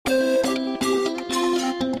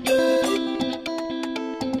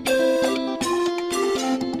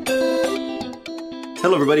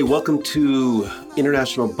Hello, everybody. Welcome to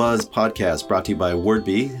International Buzz Podcast, brought to you by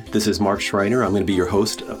WordBee. This is Mark Schreiner. I'm going to be your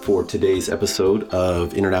host for today's episode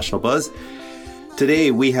of International Buzz. Today,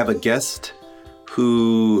 we have a guest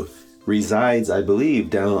who resides, I believe,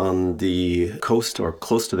 down on the coast or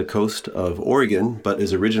close to the coast of Oregon, but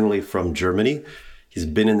is originally from Germany. He's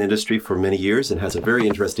been in the industry for many years and has a very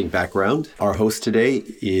interesting background. Our host today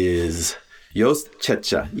is Jost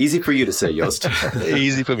Zetzsche. Easy for you to say, Jost.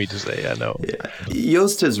 Easy for me to say, I know. Yeah.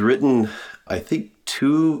 Jost has written, I think,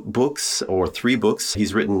 2 books or 3 books.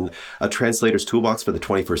 He's written A Translator's Toolbox for the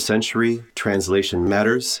 21st Century, Translation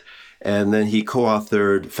Matters, and then he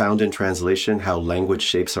co-authored Found in Translation, How Language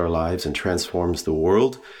Shapes Our Lives and Transforms the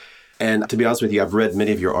World. And to be honest with you, I've read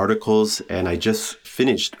many of your articles, and I just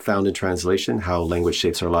finished Found in Translation, How Language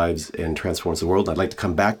Shapes Our Lives and Transforms the World. I'd like to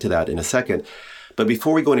come back to that in a second. But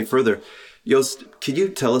before we go any further, Jost, can you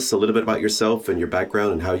tell us a little bit about yourself and your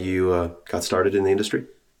background and how you got started in the industry?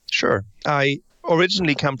 Sure. I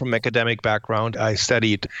originally come from academic background. I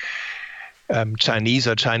studied Chinese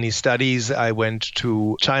studies. I went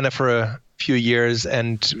to China for a few years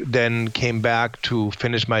and then came back to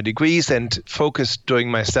finish my degrees and focused during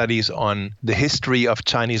my studies on the history of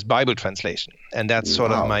Chinese Bible translation. And that's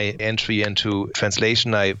sort of my entry into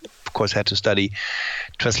translation. I, of course, had to study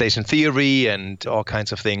translation theory and all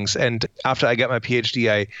kinds of things. And after I got my PhD,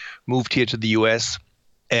 I moved here to the US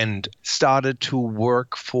and started to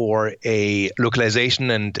work for a localization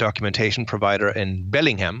and documentation provider in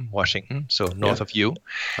Bellingham, Washington, so north of you.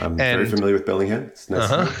 I'm very familiar with Bellingham. It's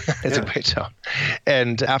nice. It's a great town.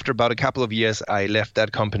 And after about a couple of years, I left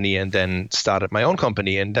that company and then started my own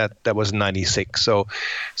company, and that was in 96. So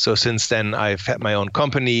since then, I've had my own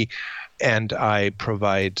company, and I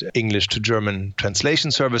provide English to German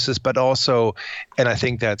translation services, but also, and I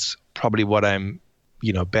think that's probably what I'm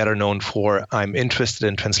better known for. I'm interested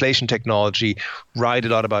in translation technology, write a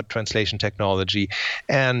lot about translation technology,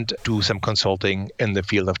 and do some consulting in the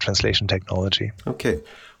field of translation technology. Okay.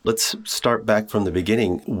 Let's start back from the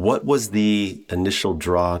beginning. What was the initial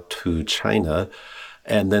draw to China,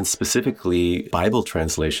 and then specifically Bible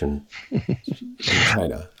translation in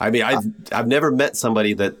China? I mean, I've never met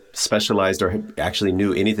somebody that specialized or actually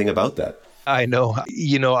knew anything about that. I know.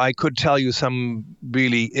 I could tell you some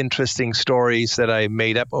really interesting stories that I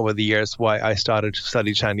made up over the years why I started to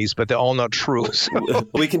study Chinese, but they're all not true. So.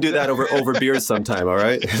 We can do that over beers sometime, all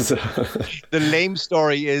right? The lame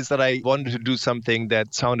story is that I wanted to do something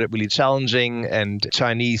that sounded really challenging, and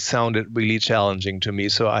Chinese sounded really challenging to me.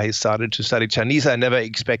 So I started to study Chinese. I never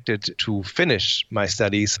expected to finish my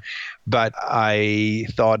studies, but I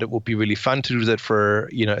thought it would be really fun to do that for,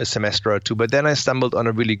 a semester or 2. But then I stumbled on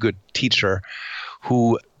a really good teacher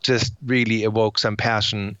who just really awoke some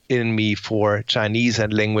passion in me for Chinese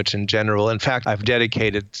and language in general. In fact, I've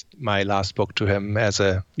dedicated my last book to him as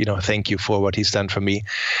a, thank you for what he's done for me.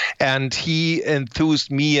 And he enthused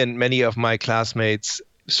me and many of my classmates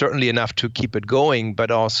certainly enough to keep it going, but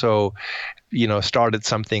also started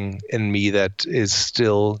something in me that is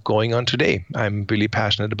still going on today. I'm really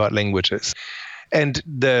passionate about languages. And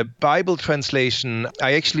the Bible translation,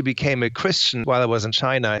 I actually became a Christian while I was in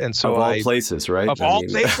China. And so of all places, right? Of all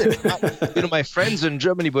places. My friends in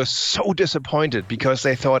Germany were so disappointed because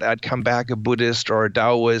they thought I'd come back a Buddhist or a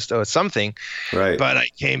Taoist or something. Right. But I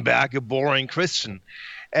came back a boring Christian.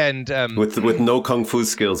 And with no kung fu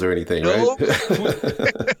skills or anything,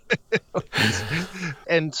 right?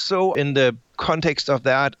 And so in the context of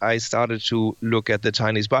that, I started to look at the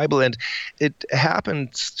Chinese Bible, and it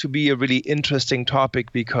happens to be a really interesting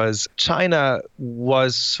topic because China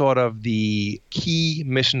was sort of the key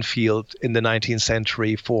mission field in the 19th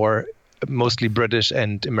century for mostly British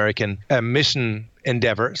and American mission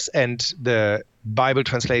endeavors, and the Bible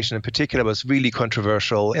translation in particular was really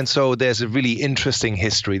controversial. And so there's a really interesting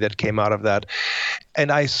history that came out of that.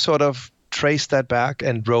 And I sort of traced that back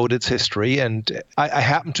and wrote its history. And I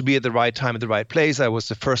happened to be at the right time at the right place. I was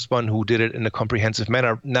the first one who did it in a comprehensive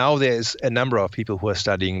manner. Now there's a number of people who are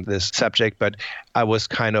studying this subject, but I was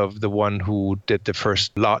kind of the one who did the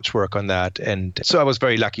first large work on that. And so I was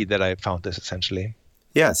very lucky that I found this essentially.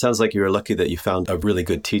 Yeah, it sounds like you were lucky that you found a really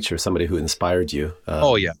good teacher, somebody who inspired you.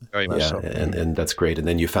 Very much so. And that's great. And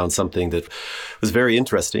then you found something that was very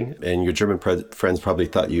interesting, and your German friends probably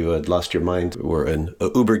thought you had lost your mind, were an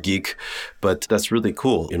uber geek, but that's really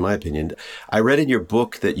cool, in my opinion. I read in your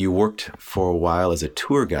book that you worked for a while as a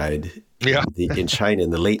tour guide Yeah. in China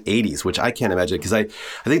in the late 80s, which I can't imagine because I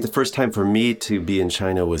think the first time for me to be in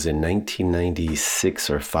China was in 1996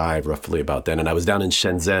 or 5, roughly about then. And I was down in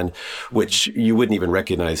Shenzhen, which you wouldn't even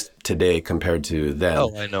recognize today compared to then.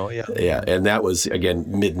 Oh, I know. Yeah. Yeah, and that was again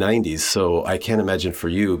mid 90s. So I can't imagine for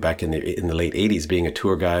you back in the late 80s being a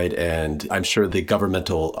tour guide, and I'm sure the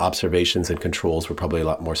governmental observations and controls were probably a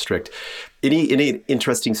lot more strict. Any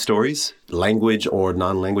interesting stories, language or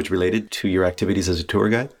non-language related to your activities as a tour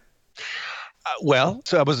guide?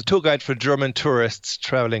 So I was a tour guide for German tourists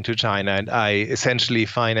traveling to China, and I essentially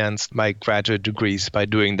financed my graduate degrees by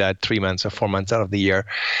doing that 3 months or 4 months out of the year.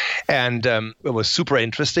 And it was super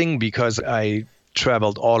interesting because I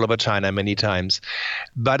traveled all over China many times.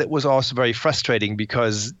 But it was also very frustrating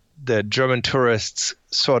because the German tourists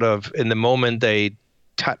sort of, in the moment they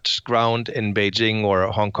touched ground in Beijing or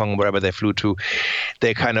Hong Kong, wherever they flew to,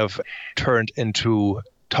 they kind of turned into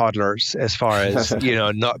toddlers as far as,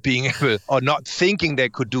 not being able or not thinking they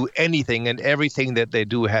could do anything, and everything that they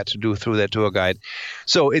do had to do through their tour guide.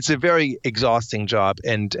 So it's a very exhausting job.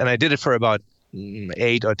 And I did it for about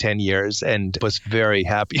 8 or 10 years and was very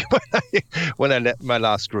happy when I left my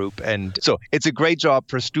last group. And so it's a great job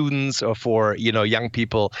for students or for, young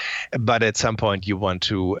people. But at some point you want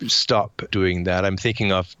to stop doing that. I'm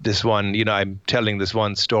thinking of this one, I'm telling this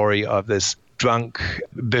one story of this drunk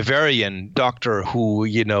Bavarian doctor who,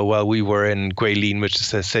 while we were in Guilin, which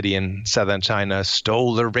is a city in southern China,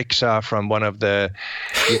 stole the rickshaw from one of the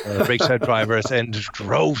rickshaw drivers and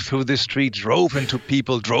drove through the street, drove into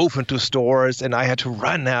people, drove into stores, and I had to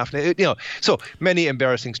run after, so many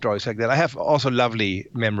embarrassing stories like that. I have also lovely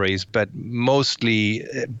memories, but mostly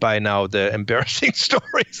by now the embarrassing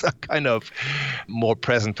stories are kind of more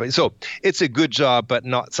present. So it's a good job, but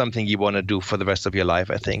not something you want to do for the rest of your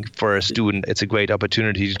life, I think. For a student, it's a great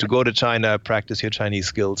opportunity to go to China, practice your Chinese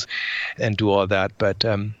skills, and do all that. But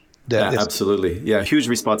absolutely. Yeah. Huge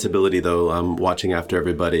responsibility, though, watching after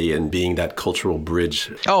everybody and being that cultural bridge.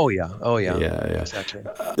 Oh, yeah. Yeah. Exactly.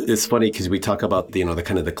 It's funny because we talk about, the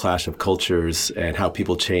kind of the clash of cultures and how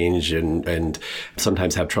people change and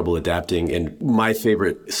sometimes have trouble adapting. And my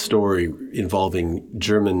favorite story involving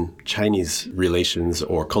German-Chinese relations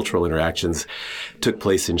or cultural interactions took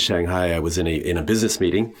place in Shanghai. I was in a business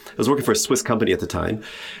meeting. I was working for a Swiss company at the time,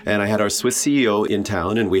 and I had our Swiss CEO in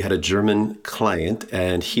town, and we had a German client,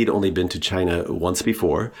 and he'd only been to China once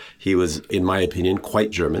before. He was, in my opinion,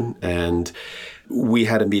 quite German. And we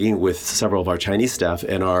had a meeting with several of our Chinese staff,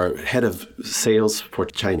 and our head of sales for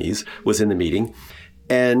Chinese was in the meeting.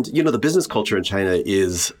 And, the business culture in China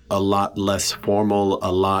is a lot less formal,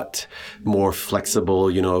 a lot more flexible.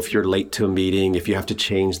 If you're late to a meeting, if you have to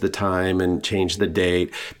change the time and change the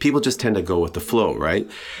date, people just tend to go with the flow, right?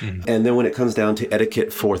 Mm-hmm. And then when it comes down to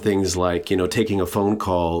etiquette for things like, taking a phone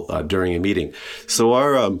call during a meeting. So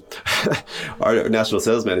our our national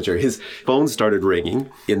sales manager, his phone started ringing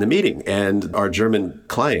in the meeting, and our German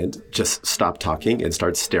client just stopped talking and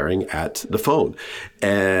started staring at the phone.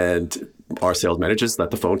 And our sales managers let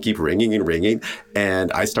the phone keep ringing and ringing,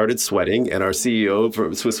 and I started sweating, and our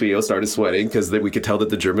Swiss CEO started sweating because we could tell that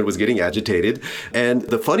the German was getting agitated. And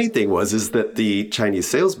the funny thing is that the Chinese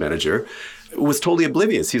sales manager was totally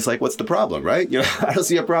oblivious. He's like, "What's the problem, right? I don't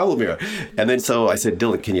see a problem here." And then so I said,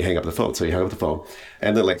 "Dylan, can you hang up the phone?" So he hung up the phone.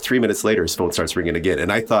 And then 3 minutes later, his phone starts ringing again.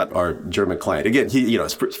 And I thought our German client, again, he,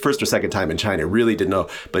 his first or second time in China, really didn't know,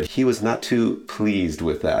 but he was not too pleased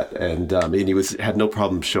with that. And he had no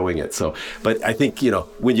problem showing it. So, but I think,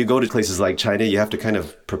 when you go to places like China, you have to kind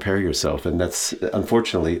of prepare yourself. And that's,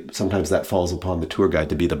 unfortunately, sometimes that falls upon the tour guide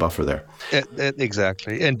to be the buffer there.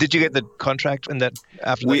 Exactly. And did you get the contract in that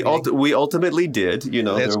after we ultimately did,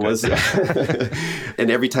 That's there was, and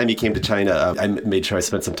every time he came to China, I made sure I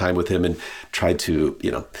spent some time with him and tried to,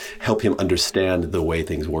 help him understand the way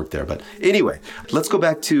things work there. But anyway, let's go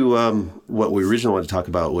back to what we originally wanted to talk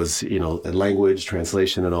about was, language,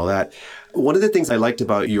 translation, and all that. One of the things I liked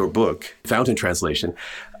about your book, Fountain Translation,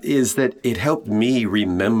 is that it helped me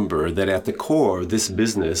remember that at the core, this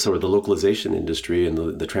business or the localization industry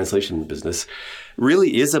and the translation business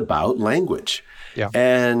really is about language. Yeah.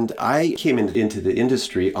 And I came into the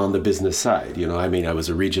industry on the business side. I was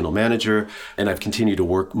a regional manager, and I've continued to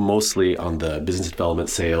work mostly on the business development,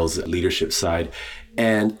 sales, leadership side.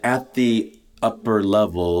 And at the upper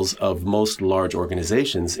levels of most large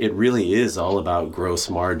organizations, it really is all about gross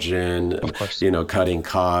margin, cutting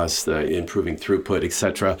costs, improving throughput,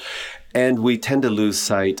 etc. And we tend to lose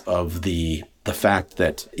sight of the fact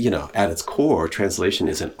that, at its core, translation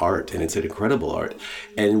is an art, and it's an incredible art.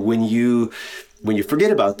 And when you when you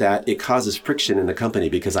forget about that, it causes friction in the company,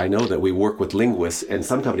 because I know that we work with linguists, and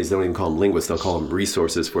some companies don't even call them linguists, they'll call them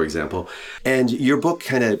resources, for example. And your book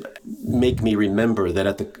kind of make me remember that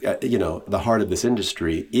at the heart of this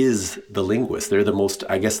industry is the linguist. They're the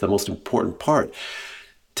most important part.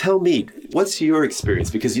 Tell me, what's your experience?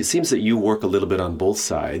 Because it seems that you work a little bit on both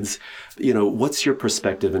sides. What's your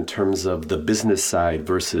perspective in terms of the business side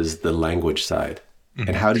versus the language side? Mm-hmm.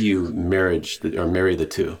 And how do you marry the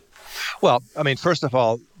two? Well, I mean, first of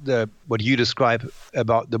all, what you describe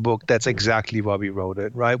about the book, that's exactly why we wrote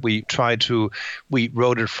it, right? We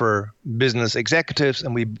wrote it for business executives,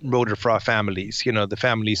 and we wrote it for our families, the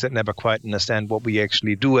families that never quite understand what we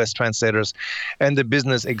actually do as translators, and the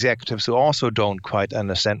business executives who also don't quite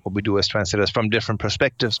understand what we do as translators from different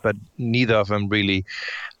perspectives, but neither of them really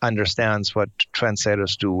understands what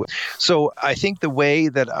translators do. So I think the way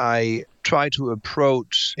that I try to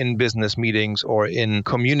approach in business meetings or in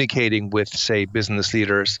communicating with, say, business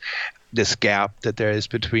leaders, this gap that there is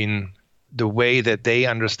between the way that they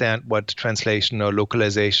understand what translation or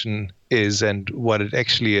localization is and what it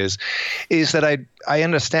actually is that I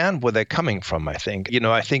understand where they're coming from, I think.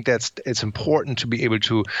 I think it's important to be able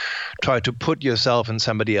to try to put yourself in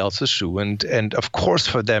somebody else's shoe. And of course,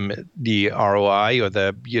 for them, the ROI or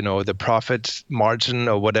the profit margin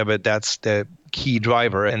or whatever, that's the key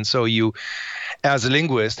driver. And so you, as a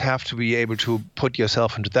linguist, have to be able to put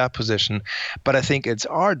yourself into that position. But I think it's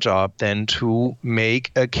our job then to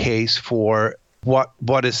make a case for what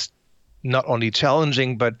is not only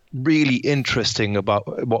challenging, but really interesting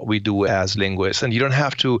about what we do as linguists. And you don't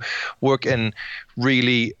have to work in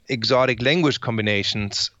really exotic language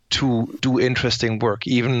combinations to do interesting work.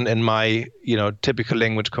 Even in my, typical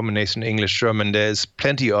language combination, English, German, there's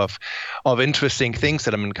plenty of interesting things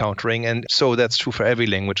that I'm encountering. And so that's true for every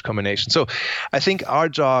language combination. So I think our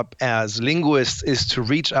job as linguists is to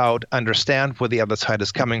reach out, understand where the other side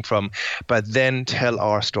is coming from, but then tell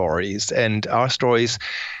our stories. And our stories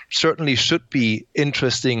certainly should be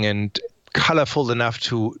interesting and colorful enough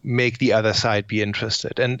to make the other side be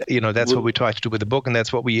interested. And, that's what we try to do with the book. And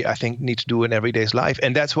that's what we, I think, need to do in everyday's life.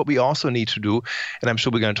 And that's what we also need to do. And I'm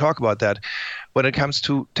sure we're going to talk about that when it comes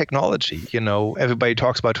to technology. Everybody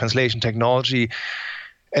talks about translation technology,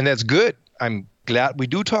 and that's good. I'm glad we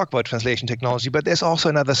do talk about translation technology, but there's also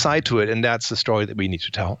another side to it, and that's the story that we need to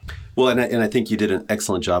tell. Well, and I think you did an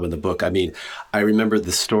excellent job in the book. I mean, I remember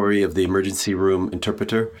the story of the emergency room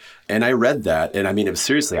interpreter, and I read that, and I mean, it was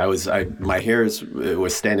seriously, my hairs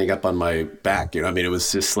was standing up on my back. It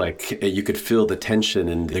was just like you could feel the tension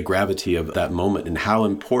and the gravity of that moment, and how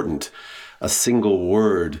important a single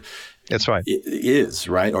word That's right. Is,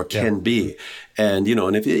 right? Or can be. And,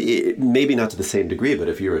 and if maybe not to the same degree, but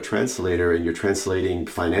if you're a translator and you're translating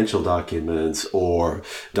financial documents or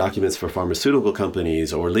documents for pharmaceutical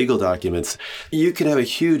companies or legal documents, you can have a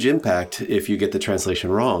huge impact if you get the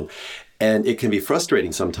translation wrong. And it can be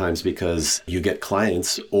frustrating sometimes because you get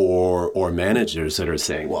clients or managers that are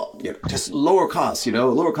saying, well, just lower costs,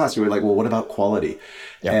 lower costs. You're like, well, what about quality?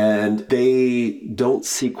 Yeah. And they don't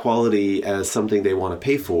see quality as something they want to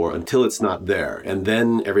pay for until it's not there. And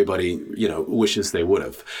then everybody, wishes they would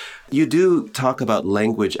have. You do talk about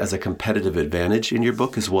language as a competitive advantage in your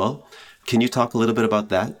book as well. Can you talk a little bit about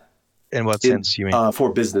that? In what sense you mean?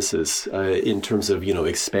 For businesses, in terms of,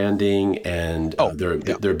 expanding and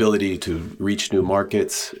their ability to reach new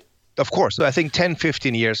markets. Of course. I think 10,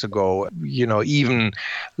 15 years ago, even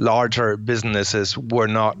larger businesses were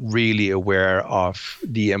not really aware of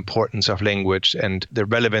the importance of language and the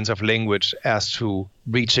relevance of language as to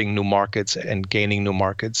reaching new markets and gaining new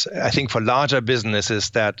markets. I think for larger businesses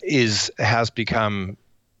that has become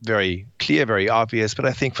very clear, very obvious, but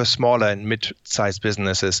I think for smaller and mid-sized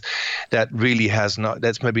businesses, that's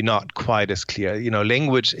maybe not quite as clear.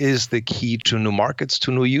 Language is the key to new markets,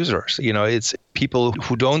 to new users. It's people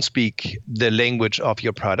who don't speak the language of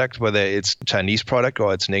your product, whether it's a Chinese product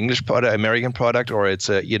or it's an English product, American product, or it's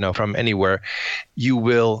from anywhere, you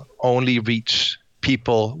will only reach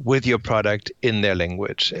people with your product in their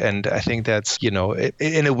language. And I think that's, in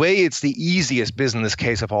a way, it's the easiest business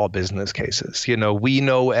case of all business cases. We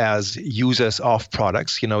know as users of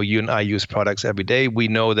products, you and I use products every day. We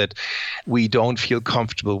know that we don't feel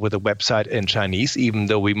comfortable with a website in Chinese, even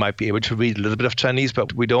though we might be able to read a little bit of Chinese,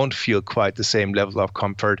 but we don't feel quite the same level of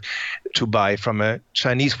comfort to buy from a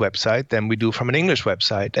Chinese website than we do from an English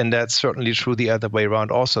website. And that's certainly true the other way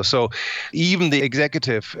around also. So even the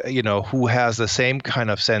executive, who has the same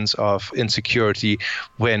kind of sense of insecurity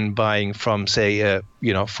when buying from, say, a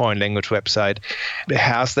foreign language website,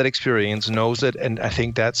 has that experience, knows it, and I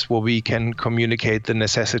think that's where we can communicate the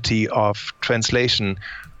necessity of translation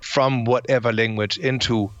from whatever language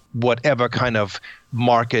into whatever kind of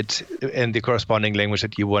market and the corresponding language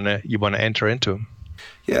that you want to enter into.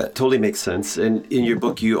 Yeah, totally makes sense. And in your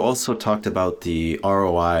book, you also talked about the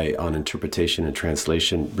ROI on interpretation and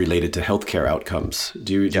translation related to healthcare outcomes.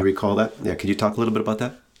 Do you recall that? Yeah, could you talk a little bit about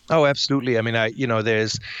that? Oh, absolutely. I mean,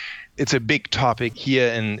 it's a big topic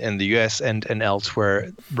here in the US and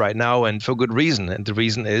elsewhere right now, and for good reason. And the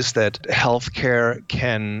reason is that healthcare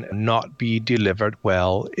can not be delivered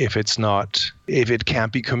well if it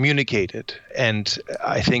can't be communicated. And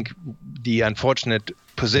I think the unfortunate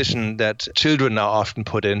position that children are often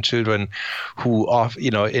put in, children who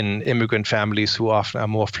in immigrant families who often are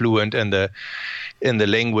more fluent in the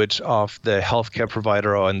language of the healthcare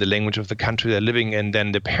provider or in the language of the country they're living in,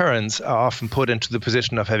 then the parents are often put into the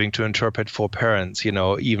position of having to interpret for parents,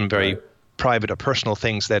 even very private or personal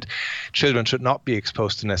things that children should not be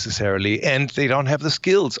exposed to necessarily. And they don't have the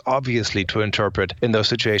skills, obviously, to interpret in those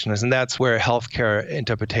situations. And that's where healthcare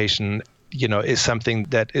interpretation, is something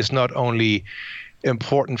that is not only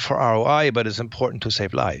important for ROI, but it's important to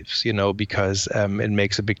save lives, because it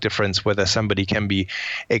makes a big difference whether somebody can be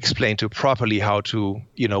explained to properly how to,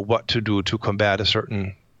 what to do to combat a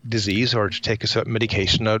certain disease or to take a certain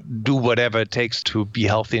medication or do whatever it takes to be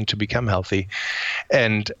healthy and to become healthy.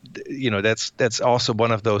 And, that's also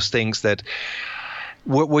one of those things that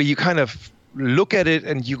where you kind of look at it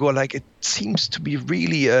and you go like, it seems to be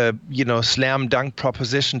really a, slam dunk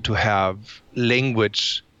proposition to have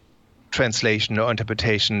language translation or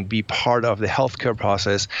interpretation be part of the healthcare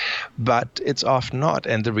process, but it's often not.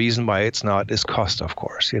 And the reason why it's not is cost, of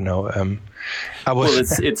course.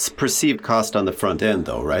 It's perceived cost on the front end,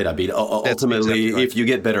 though, right? I mean, ultimately, exactly right. If you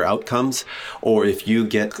get better outcomes, or if you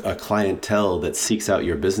get a clientele that seeks out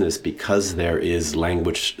your business because there is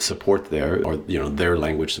language support there, or their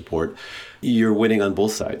language support, you're winning on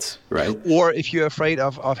both sides, right? Or if you're afraid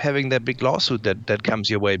of having that big lawsuit that comes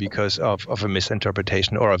your way because of a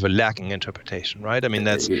misinterpretation or of a lacking interpretation, right? I mean,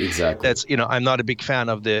 that's I'm not a big fan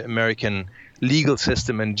of the American legal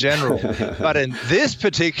system in general, but in this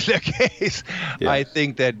particular case, I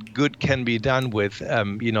think that good can be done with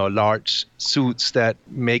large suits that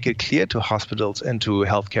make it clear to hospitals and to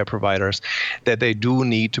healthcare providers that they do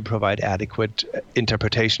need to provide adequate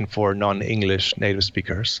interpretation for non-English native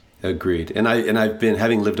speakers. Agreed. And I've been,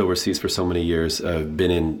 having lived overseas for so many years,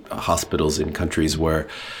 been in hospitals in countries where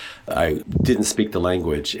I didn't speak the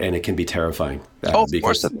language, and it can be terrifying. Of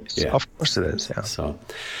course it is. Yeah. Of course it is, yeah. So,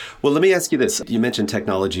 well, let me ask you this. You mentioned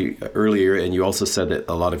technology earlier, and you also said that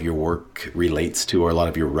a lot of your work relates to, or a lot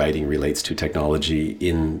of your writing relates to technology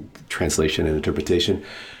in translation and interpretation.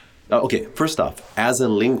 Okay, first off, as a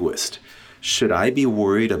linguist, should I be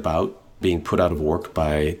worried about being put out of work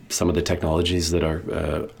by some of the technologies that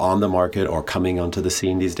are on the market or coming onto the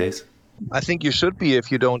scene these days? I think you should be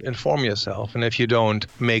if you don't inform yourself and if you don't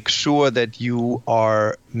make sure that you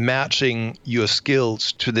are matching your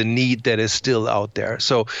skills to the need that is still out there.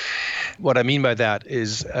 So what I mean by that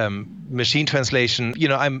is machine translation.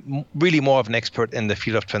 I'm really more of an expert in the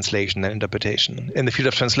field of translation than interpretation. In the field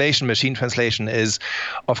of translation, machine translation is,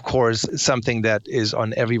 of course, something that is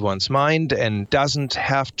on everyone's mind and doesn't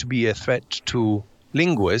have to be a threat to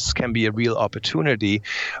linguists, can be a real opportunity,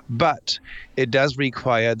 but it does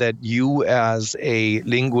require that you as a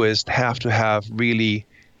linguist have to have really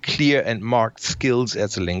clear and marked skills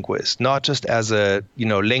as a linguist, not just as a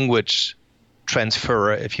language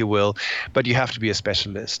transferer, if you will, but you have to be a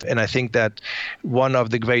specialist. And I think that one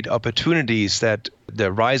of the great opportunities that the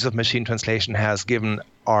rise of machine translation has given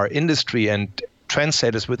our industry and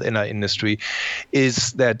translators within our industry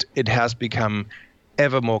is that it has become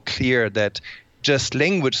ever more clear that just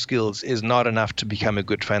language skills is not enough to become a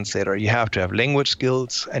good translator. You have to have language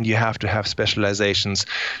skills and you have to have specializations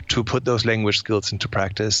to put those language skills into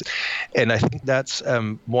practice. And I think that's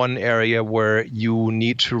one area where you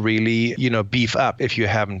need to really, beef up if you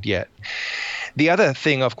haven't yet. The other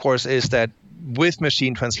thing, of course, is that with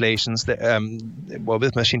machine translations,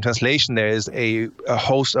 with machine translation, there is a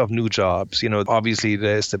host of new jobs. Obviously,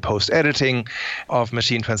 there's the post-editing of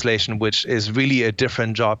machine translation, which is really a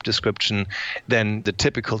different job description than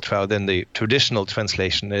the traditional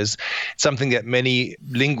translation is. Something that many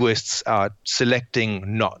linguists are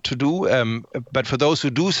selecting not to do. But for those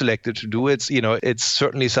who do select it to do, it's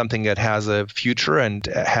certainly something that has a future and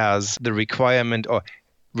has the requirement or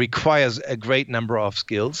requires a great number of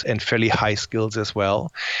skills and fairly high skills as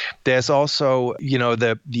well. There's also,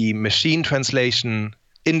 the machine translation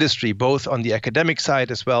industry, both on the academic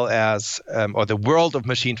side as well as, or the world of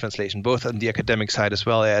machine translation, both on the academic side as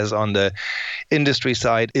well as on the industry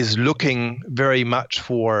side, is looking very much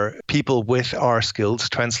for people with our skills,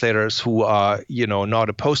 translators who are, not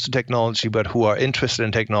opposed to technology, but who are interested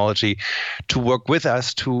in technology, to work with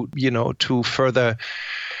us to further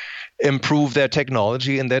improve their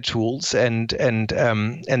technology and their tools, and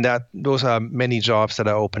that those are many jobs that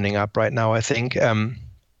are opening up right now, I think.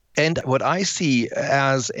 And what I see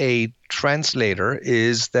as a translator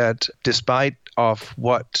is that despite of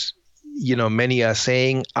what, many are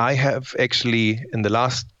saying, I have actually in the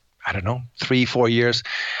last, 3-4 years,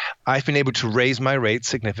 I've been able to raise my rates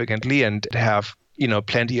significantly and have,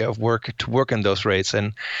 plenty of work to work in those rates.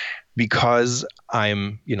 And because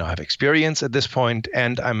I'm, have experience at this point,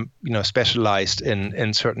 and I'm, specialized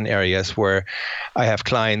in certain areas where I have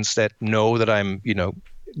clients that know that I'm,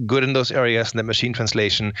 good in those areas, and that machine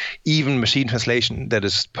translation that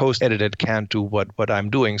is post-edited, can't do what I'm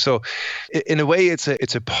doing. So in a way, it's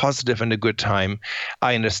a positive and a good time.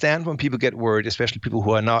 I understand when people get worried, especially people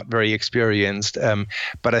who are not very experienced.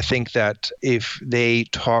 But I think that if they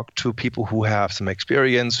talk to people who have some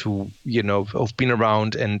experience, who, have been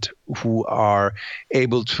around and who are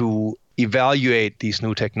able to evaluate these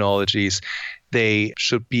new technologies, they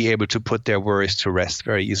should be able to put their worries to rest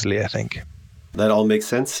very easily, I think. That all makes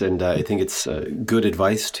sense, and I think it's good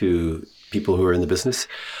advice to people who are in the business.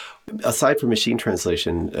 Aside from machine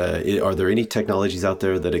translation, are there any technologies out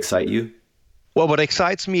there that excite you? Well, what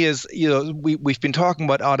excites me is, we've been talking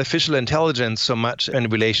about artificial intelligence so much in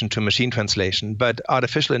relation to machine translation, but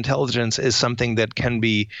artificial intelligence is something that can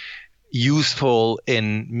be useful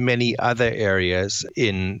in many other areas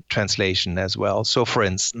in translation as well. So, for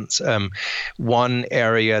instance, one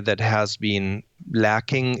area that has been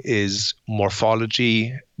lacking is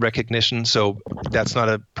morphology recognition. So that's not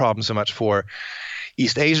a problem so much for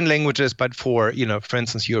East Asian languages, but for, for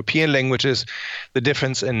instance, European languages, the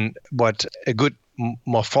difference in what a good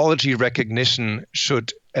morphology recognition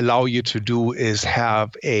should allow you to do is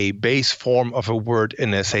have a base form of a word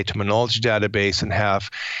in a, say, terminology database, and have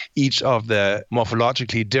each of the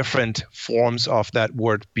morphologically different forms of that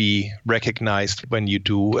word be recognized when you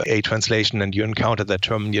do a translation and you encounter that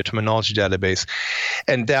term in your terminology database.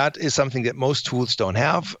 And that is something that most tools don't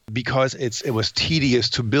have, because it was tedious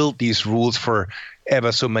to build these rules for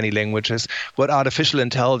ever so many languages. What artificial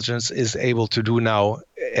intelligence is able to do now,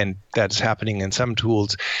 and that's happening in some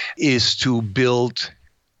tools, is to build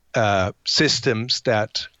systems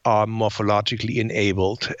that are morphologically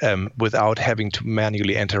enabled without having to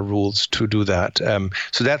manually enter rules to do that.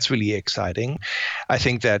 So that's really exciting. I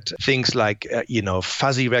think that things like,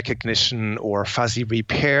 fuzzy recognition or fuzzy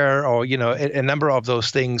repair, or, a number of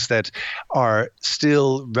those things that are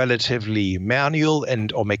still relatively manual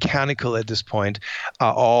or mechanical at this point,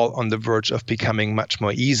 are all on the verge of becoming much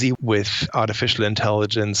more easy with artificial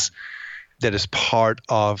intelligence that is part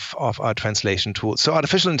of our translation tools. So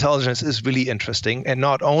artificial intelligence is really interesting, and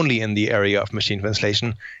not only in the area of machine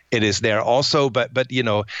translation, it is there also, but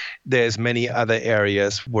there's many other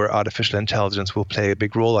areas where artificial intelligence will play a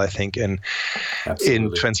big role, I think, in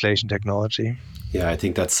translation technology. Yeah, I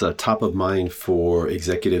think that's top of mind for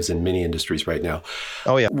executives in many industries right now.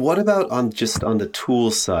 Oh, yeah. What about on the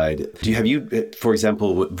tool side? Have you, for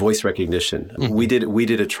example, voice recognition? Mm-hmm. We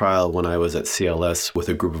did a trial when I was at CLS with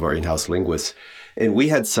a group of our in-house linguists, and we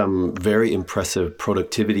had some very impressive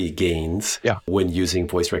productivity gains when using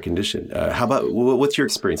voice recognition. What's your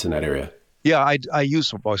experience in that area? Yeah, I use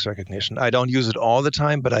voice recognition. I don't use it all the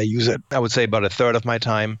time, but I use it, I would say, about a third of my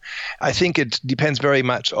time. I think it depends very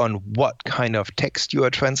much on what kind of text you are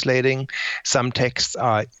translating. Some texts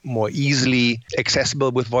are more easily accessible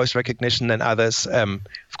with voice recognition than others.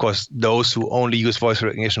 Of course, those who only use voice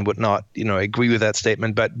recognition would not, agree with that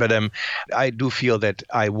statement. But I do feel that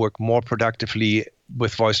I work more productively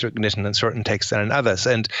with voice recognition in certain texts than in others.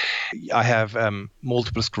 And I have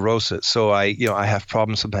multiple sclerosis, so I have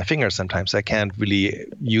problems with my fingers sometimes. I can't really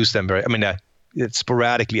use them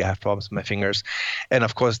sporadically I have problems with my fingers. And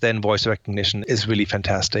of course, then voice recognition is really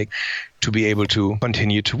fantastic to be able to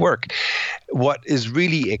continue to work. What is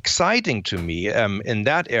really exciting to me in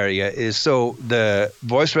that area is, the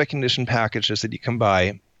voice recognition packages that you can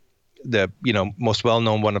buy. The most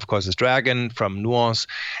well-known one, of course, is Dragon from Nuance,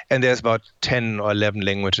 and there's about 10 or 11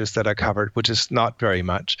 languages that are covered, which is not very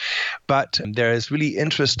much. But there is really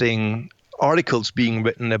interesting articles being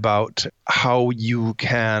written about how you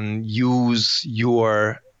can use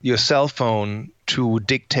your cell phone to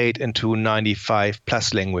dictate into 95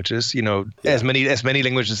 plus languages, as many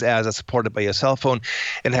languages as are supported by your cell phone,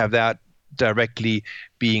 and have that directly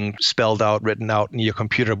being spelled out, written out in your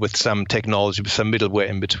computer with some technology, with some middleware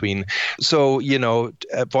in between. So,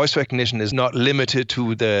 voice recognition is not limited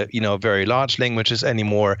to the, very large languages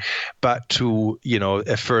anymore, but to,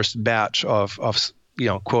 a first batch of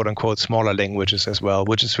quote unquote, smaller languages as well,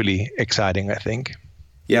 which is really exciting, I think.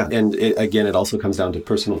 Yeah. And again, it also comes down to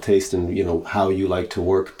personal taste and, how you like to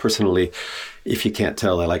work. Personally, if you can't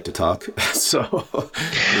tell, I like to talk. So,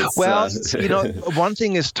 one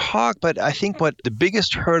thing is talk, but I think what the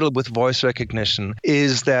biggest hurdle with voice recognition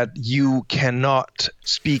is that you cannot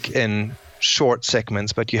speak in short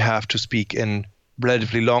segments, but you have to speak in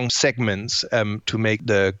relatively long segments to make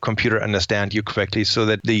the computer understand you correctly, so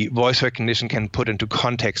that the voice recognition can put into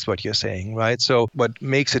context what you're saying, right? So what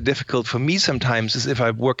makes it difficult for me sometimes is if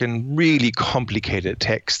I work in really complicated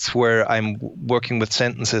texts where I'm working with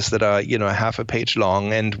sentences that are, half a page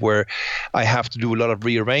long and where I have to do a lot of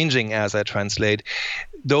rearranging as I translate.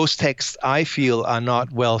 Those texts, I feel, are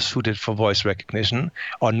not well suited for voice recognition,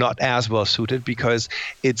 or not as well suited, because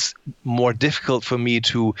it's more difficult for me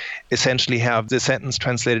to essentially have the sentence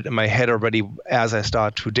translated in my head already as I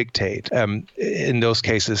start to dictate. In those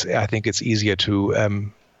cases, I think it's easier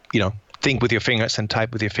to, think with your fingers and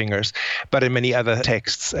type with your fingers. But in many other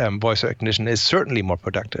texts, voice recognition is certainly more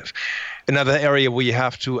productive. Another area where you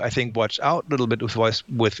have to, I think, watch out a little bit with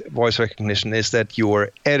voice recognition is that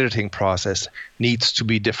your editing process needs to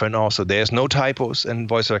be different also. There's no typos in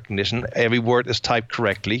voice recognition. Every word is typed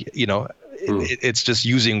correctly. It's just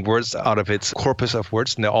using words out of its corpus of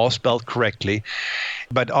words, and they're all spelled correctly.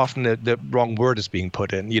 But often the wrong word is being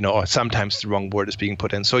put in, or sometimes the wrong word is being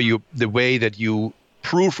put in. So the way that you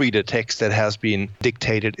proofread a text that has been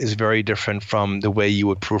dictated is very different from the way you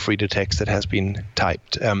would proofread a text that has been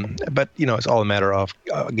typed. But, it's all a matter of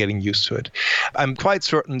getting used to it. I'm quite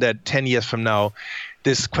certain that 10 years from now,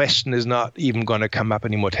 this question is not even going to come up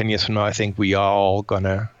anymore. 10 years from now, I think we are all going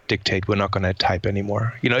to dictate. We're not going to type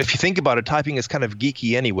anymore. If you think about it, typing is kind of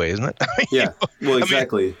geeky anyway, isn't it? Yeah, well,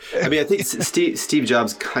 exactly. I think Steve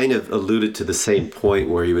Jobs kind of alluded to the same point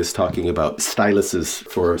where he was talking about styluses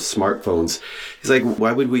for smartphones. He's like,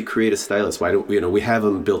 why would we create a stylus? Why don't we have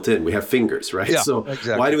them built in? We have fingers, right? Yeah, so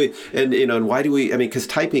exactly. Why do we, and why do we, because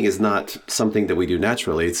typing is not something that we do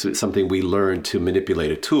naturally. It's something we learn to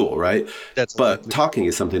manipulate a tool, right? But talking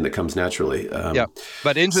is something that comes naturally. Yeah.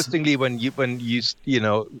 But interestingly, when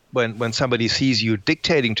somebody sees you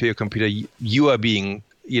dictating to your computer, you are being,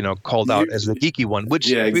 called out as the geeky one, which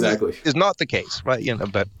exactly is not the case, right?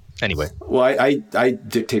 But anyway. Well, I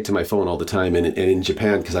dictate to my phone all the time. And in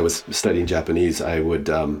Japan, because I was studying Japanese, I would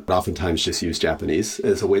oftentimes just use Japanese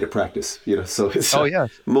as a way to practice, so it's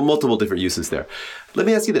multiple different uses there. Let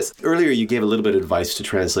me ask you this. Earlier, you gave a little bit of advice to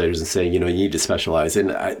translators and saying, you need to specialize.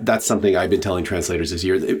 And that's something I've been telling translators this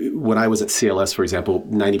year. When I was at CLS, for example,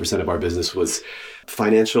 90% of our business was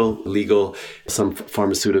financial, legal, some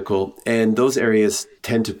pharmaceutical. And those areas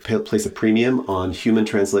tend to place a premium on human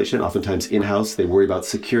translation, oftentimes in-house. They worry about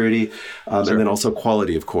security and then also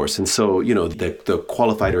quality, of course. And so, the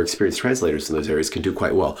qualified or experienced translators in those areas can do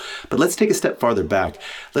quite well. But let's take a step farther back.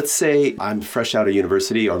 Let's say I'm fresh out of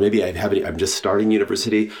university, or maybe I'm just starting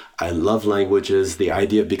university. I love languages. The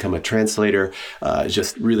idea of becoming a translator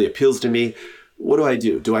just really appeals to me. What do I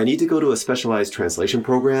do? Do I need to go to a specialized translation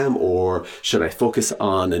program, or should I focus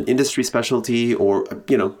on an industry specialty, or,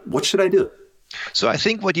 what should I do? So I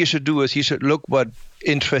think what you should do is you should look what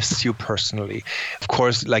interests you personally. Of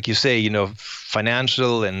course, like you say,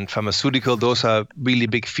 financial and pharmaceutical, those are really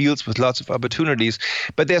big fields with lots of opportunities,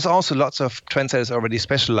 but there's also lots of translators already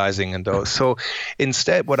specializing in those. So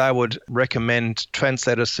instead, what I would recommend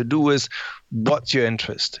translators to do is, what's your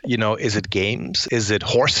interest? Is it games? Is it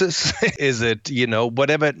horses? Is it,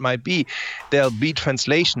 whatever it might be? There'll be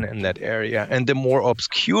translation in that area. And the more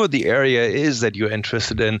obscure the area is that you're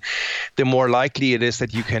interested in, the more likely it is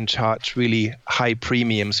that you can charge really high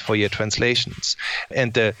premiums for your translations.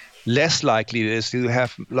 And the less likely it is to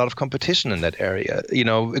have a lot of competition in that area.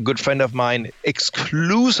 A good friend of mine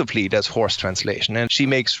exclusively does horse translation, and she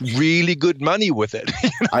makes really good money with it.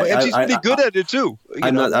 And she's pretty good at it too.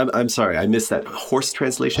 I'm sorry, I missed that. Horse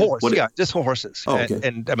translation? Just for horses. Oh, okay.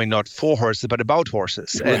 And not for horses, but about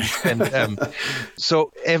horses. And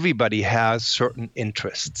so everybody has certain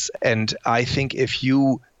interests. And I think if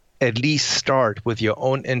you at least start with your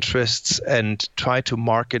own interests and try to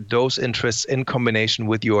market those interests in combination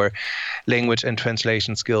with your language and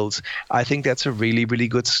translation skills, I think that's a really, really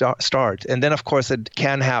good start. And then, of course, it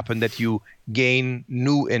can happen that you gain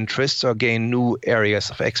new interests or gain new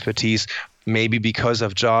areas of expertise, maybe because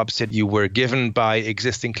of jobs that you were given by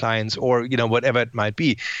existing clients or, whatever it might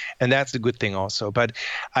be. And that's a good thing also. But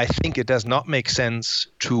I think it does not make sense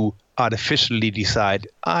to artificially decide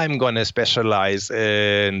I'm going to specialize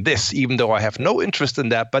in this, even though I have no interest in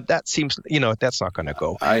that. But that seems, that's not going to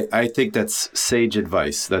go. I think that's sage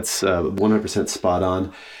advice. That's 100% spot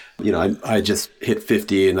on. I just hit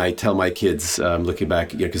 50 and I tell my kids, looking back,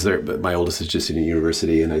 because my oldest is just in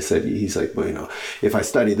university, and he's like, well, if I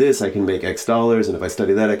study this, I can make X dollars, and if I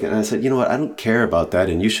study that, I can. And I said, you know what, I don't care about that,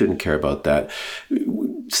 and you shouldn't care about that.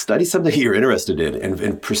 Study something you're interested in,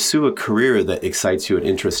 and pursue a career that excites you and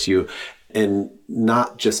interests you, and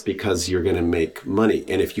not just because you're going to make money.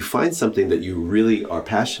 And if you find something that you really are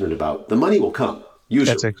passionate about, the money will come.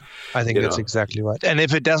 Usually. I think that's exactly right. And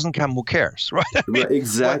if it doesn't come, who cares, right? Right,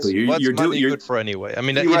 exactly. What's money good for anyway? I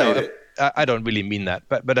mean, I don't really mean that,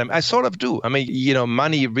 but I sort of do. I mean,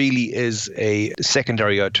 money really is a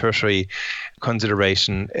secondary or tertiary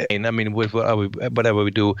consideration. And I mean, with whatever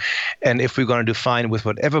we do, and if we're going to do fine with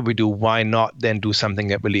whatever we do, why not then do something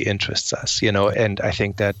that really interests us? And I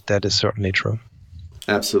think that is certainly true.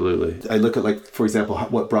 Absolutely. I look at, for example,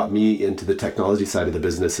 what brought me into the technology side of the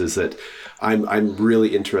business is that I'm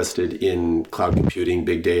really interested in cloud computing,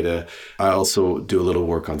 big data. I also do a little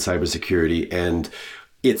work on cybersecurity, and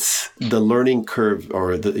it's the learning curve,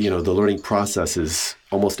 or the learning process is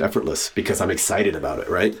almost effortless because I'm excited about it,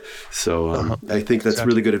 right? So I think that's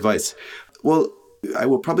really good advice. Well, I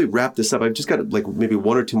will probably wrap this up. I've just got maybe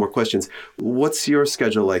one or two more questions. What's your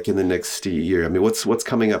schedule like in the next year? I mean, what's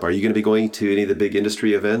coming up? Are you going to be going to any of the big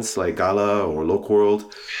industry events like Gala or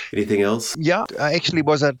Lockworld? Anything else? Yeah, I actually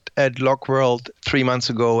was at Lockworld 3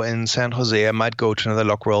 months ago in San Jose. I might go to another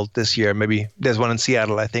Lockworld this year. Maybe there's one in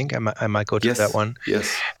Seattle, I think. I might go to that one.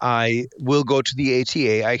 Yes. I will go to the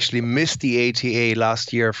ATA. I actually missed the ATA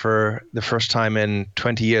last year for the first time in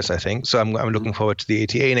 20 years, I think. So I'm looking forward to the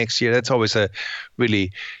ATA next year. That's always a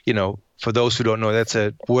really, for those who don't know, that's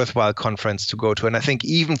a worthwhile conference to go to. And I think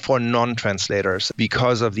even for non-translators,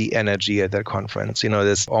 because of the energy at that conference,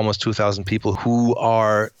 there's almost 2,000 people who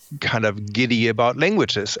are kind of giddy about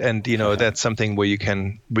languages. And, that's something where you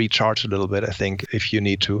can recharge a little bit, I think, if you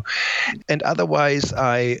need to. And otherwise,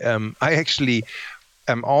 I actually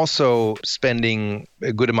am also spending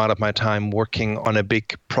a good amount of my time working on a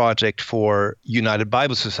big project for United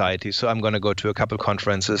Bible Society. So I'm going to go to a couple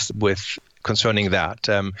conferences concerning that.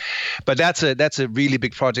 But that's a really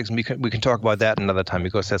big project, and we can talk about that another time,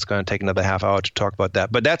 because that's going to take another half hour to talk about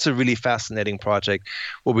that. But that's a really fascinating project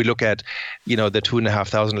where we look at, the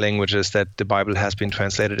 2,500 languages that the Bible has been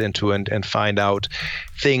translated into, and find out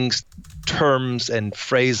things, terms and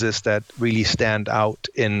phrases that really stand out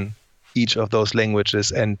in each of those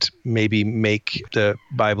languages, and maybe make the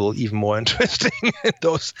Bible even more interesting.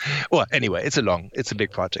 Well, anyway, it's a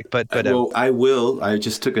big project, but I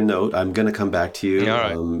just took a note. I'm going to come back to you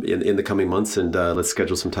in the coming months, and let's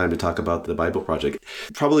schedule some time to talk about the Bible project.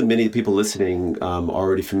 Probably many people listening are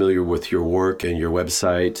already familiar with your work and your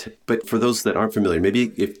website, but for those that aren't familiar,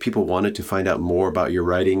 maybe if people wanted to find out more about your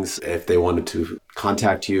writings, if they wanted to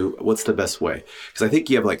contact you, what's the best way? Because I think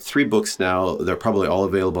you have 3 books now. They're probably all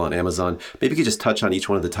available on Amazon. Maybe you could just touch on each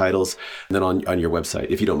one of the titles, and then on your website,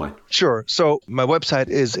 if you don't mind. Sure. So my website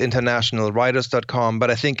is internationalwriters.com, but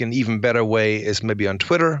I think an even better way is maybe on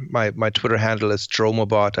Twitter. My Twitter handle is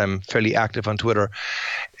Dromobot. I'm fairly active on Twitter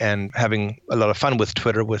and having a lot of fun with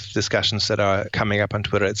Twitter, with discussions that are coming up on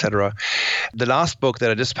Twitter, etc. The last book that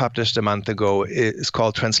I just published a month ago is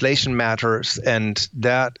called Translation Matters, and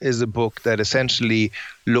that is a book that essentially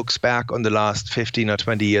looks back on the last 15 or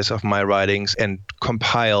 20 years of my writings and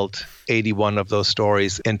compiled 81 of those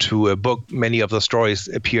stories into a book. Many of those stories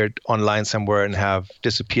appeared online somewhere and have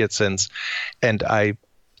disappeared since. And I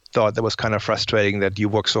thought that was kind of frustrating that you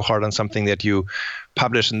work so hard on something that you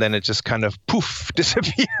publish and then it just kind of poof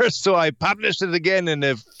disappears. So I published it again in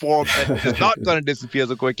a form that is not going to disappear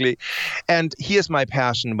so quickly. And here's my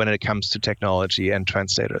passion when it comes to technology and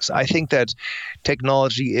translators. I think that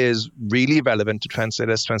technology is really relevant to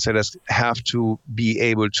translators. Translators have to be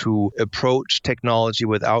able to approach technology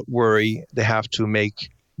without worry. They have to make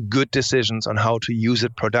good decisions on how to use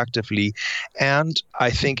it productively. And I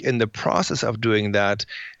think in the process of doing that,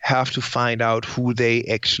 have to find out who they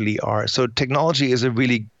actually are. So technology is a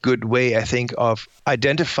really good way, I think, of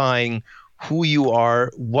identifying who you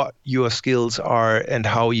are, what your skills are, and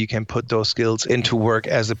how you can put those skills into work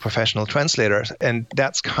as a professional translator. And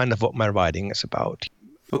that's kind of what my writing is about.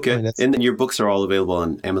 Okay. And your books are all available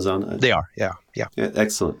on Amazon? They are, yeah.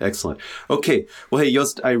 Excellent. Okay. Well, hey,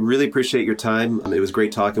 Jost, I really appreciate your time. It was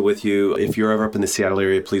great talking with you. If you're ever up in the Seattle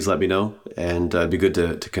area, please let me know, and it'd be good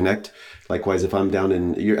to connect. Likewise, if I'm down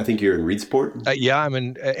I think you're in Reedsport? Yeah,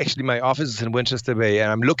 actually my office is in Winchester Bay, and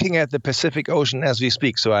I'm looking at the Pacific Ocean as we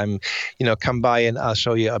speak. So I'm, come by and I'll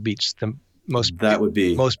show you our beach. That would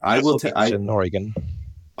be. most I will. beautiful beach in Oregon.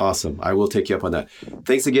 Awesome. I will take you up on that.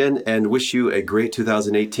 Thanks again, and wish you a great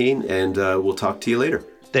 2018. And we'll talk to you later.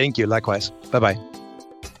 Thank you. Likewise. Bye-bye.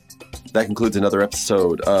 That concludes another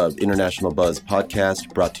episode of International Buzz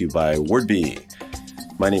Podcast, brought to you by WordBee.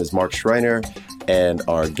 My name is Mark Schreiner, and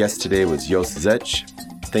our guest today was Jost Zetzsche.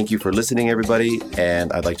 Thank you for listening, everybody,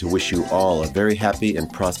 and I'd like to wish you all a very happy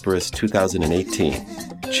and prosperous 2018.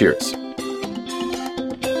 Cheers.